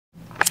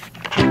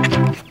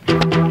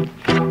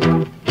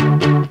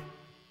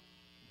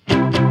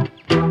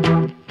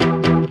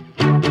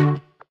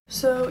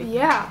So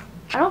yeah,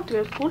 I don't have to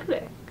go to school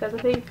today because I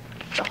think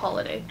it's a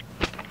holiday.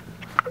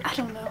 I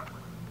don't know.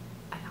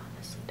 I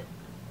honestly don't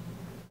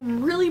know.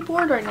 I'm really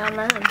bored right now in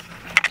my room.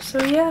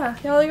 So yeah,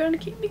 y'all are gonna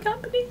keep me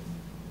company.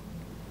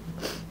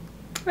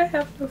 I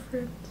have no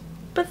friends,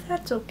 but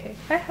that's okay.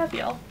 I have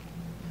y'all.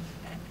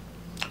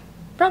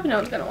 Probably no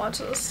one's gonna watch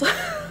this.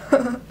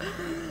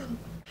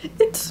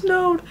 It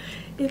snowed.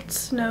 It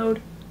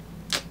snowed.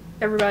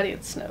 Everybody,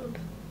 it snowed.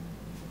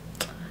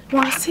 You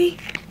wanna see?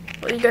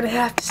 Well, you're gonna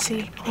have to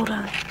see. Hold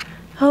on.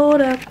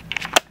 Hold up.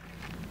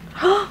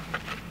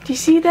 Do you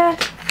see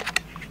that?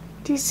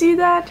 Do you see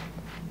that?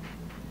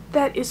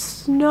 That is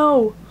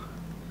snow.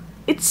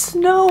 It's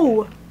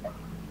snow.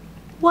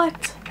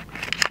 What?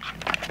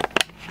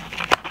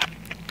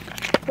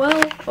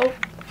 Well, oh,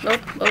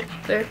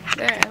 there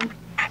I am.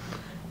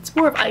 It's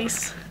more of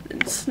ice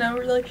than snow,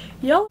 really.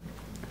 Yo.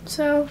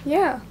 So,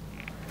 yeah.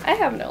 I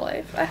have no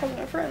life. I have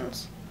no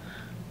friends.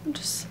 I'm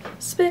just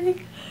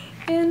spinning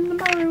in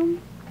my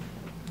room.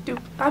 Dude,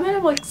 I've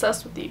been like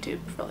obsessed with YouTube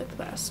for like the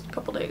past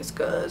couple days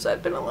because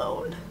I've been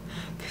alone.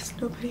 Because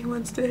nobody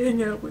wants to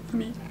hang out with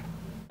me.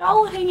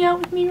 Y'all hang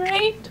out with me,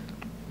 right?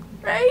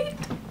 Right?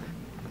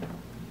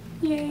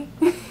 Yay.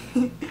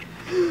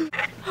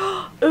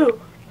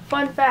 Ooh,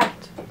 fun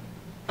fact.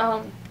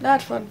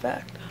 Not fun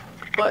fact,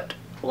 but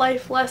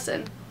life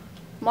lesson.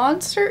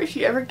 Monster, if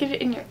you ever get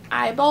it in your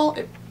eyeball,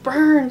 it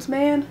burns,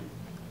 man.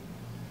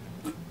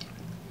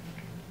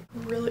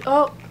 Really?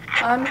 Oh,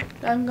 I'm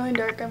going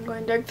dark. I'm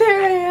going dark.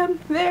 There I am.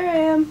 There I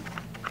am.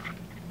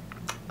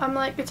 I'm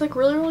like, it's like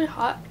really, really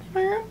hot in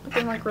my room, but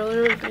then like really,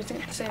 really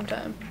freezing at the same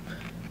time.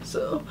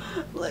 So,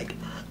 like,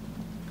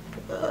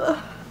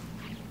 so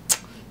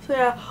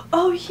yeah.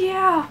 Oh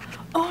yeah.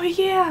 Oh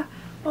yeah.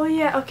 Oh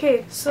yeah.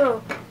 Okay,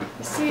 so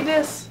you see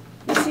this?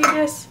 You see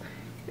this?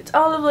 It's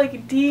all of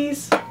like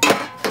D's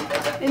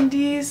and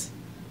D's,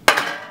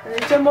 and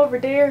there's them over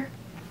there.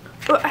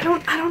 But I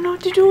don't know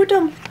what to do with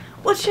them.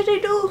 What should I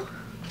do?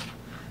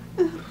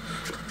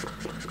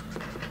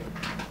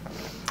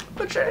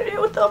 What should I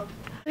do with them?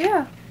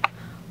 Yeah.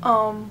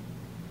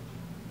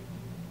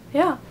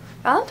 Yeah.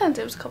 Valentine's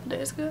Day was a couple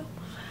days ago.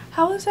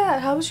 How was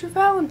that? How was your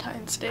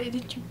Valentine's Day?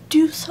 Did you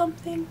do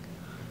something?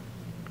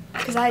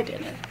 Because I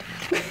didn't.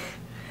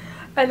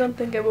 I don't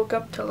think I woke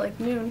up till like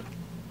noon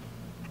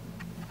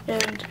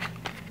and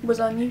was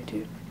on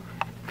YouTube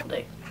all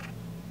day,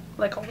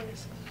 like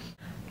always.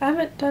 I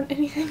haven't done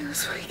anything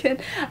this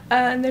weekend.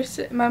 And there's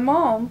my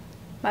mom,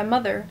 my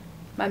mother,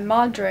 my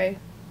madre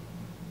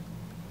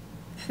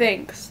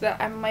thinks that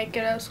I might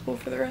get out of school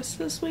for the rest of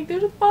this week.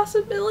 There's a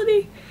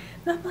possibility.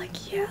 And I'm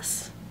like,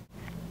 yes.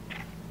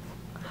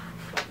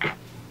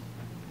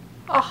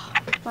 Oh,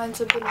 mine's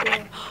a bit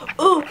bad.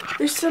 Oh,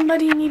 there's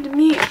somebody you need to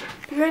meet.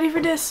 You ready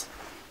for this?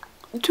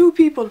 2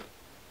 people.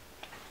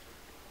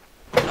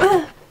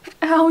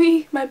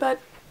 Owie, my butt.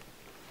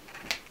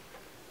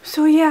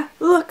 So yeah,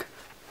 look.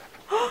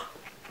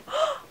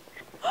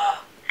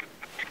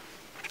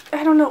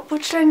 I don't know.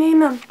 What should I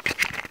name him?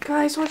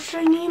 Guys, what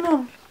should I name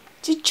him?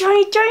 It's a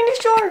giant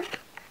dinosaur.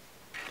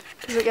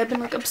 Because like I've been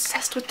like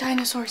obsessed with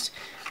dinosaurs.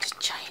 It's a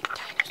giant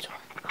dinosaur.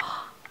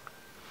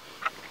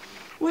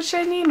 What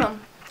should I name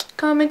him?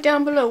 Comment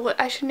down below what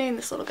I should name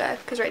this little guy.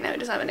 Because right now he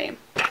doesn't have a name.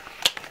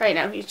 Right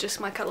now he's just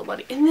my cuddle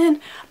buddy. And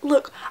then,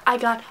 look, I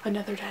got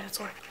another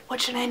dinosaur.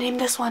 What should I name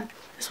this one?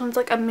 This one's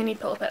like a mini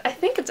pillow pet. I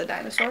think it's a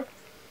dinosaur.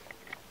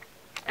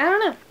 I don't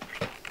know.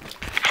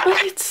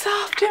 But it's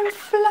soft and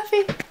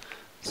fluffy.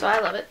 So I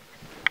love it.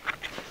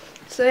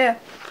 So yeah,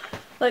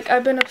 like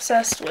I've been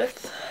obsessed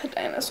with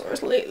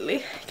dinosaurs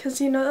lately.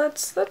 Because, you know,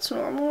 that's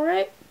normal,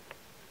 right?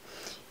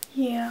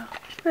 Yeah,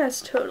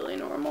 that's totally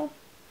normal.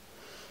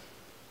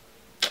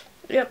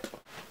 Yep.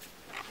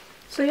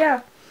 So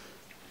yeah.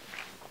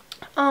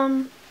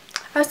 I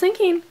was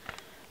thinking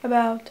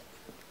about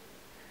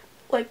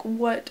like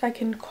what I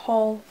can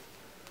call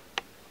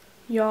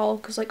y'all,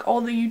 because like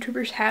all the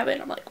YouTubers have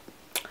it. I'm like,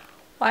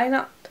 why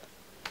not?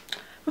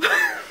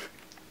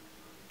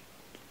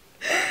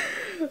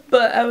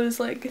 But I was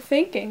like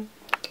thinking,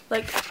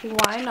 like,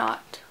 why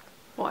not?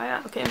 Why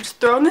not? Okay, I'm just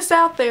throwing this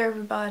out there,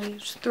 everybody.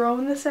 Just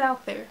throwing this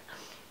out there.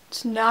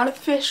 It's not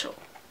official.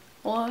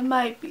 Well, it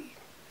might be.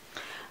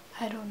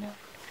 I don't know.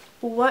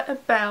 What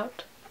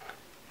about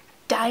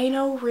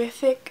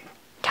Dino-rific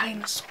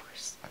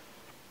dinosaurs?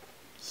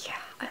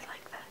 Yeah, I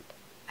like that.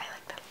 I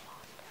like that a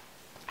lot.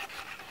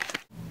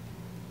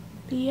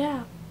 But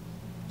yeah,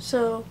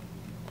 so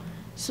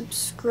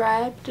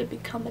subscribe to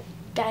become a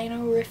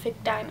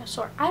Dino-rific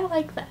dinosaur. I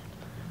like that.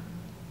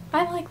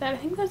 I like that. I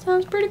think that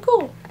sounds pretty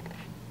cool.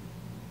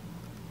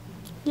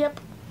 Yep.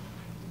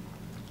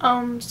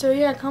 So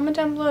yeah, comment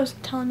down below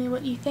telling me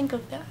what you think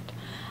of that.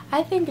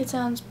 I think it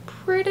sounds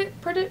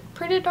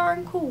pretty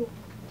darn cool.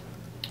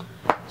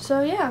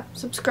 So yeah,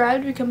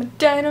 subscribe to become a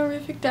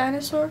Dino-rific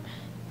dinosaur.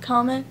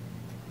 Comment,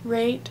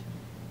 rate,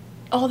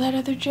 all that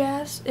other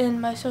jazz,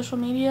 and my social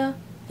media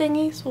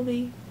thingies will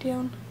be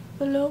down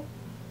below.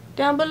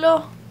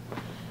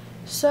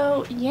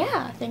 So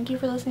yeah, thank you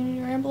for listening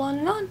to me ramble on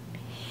and on.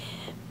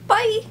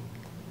 Bye!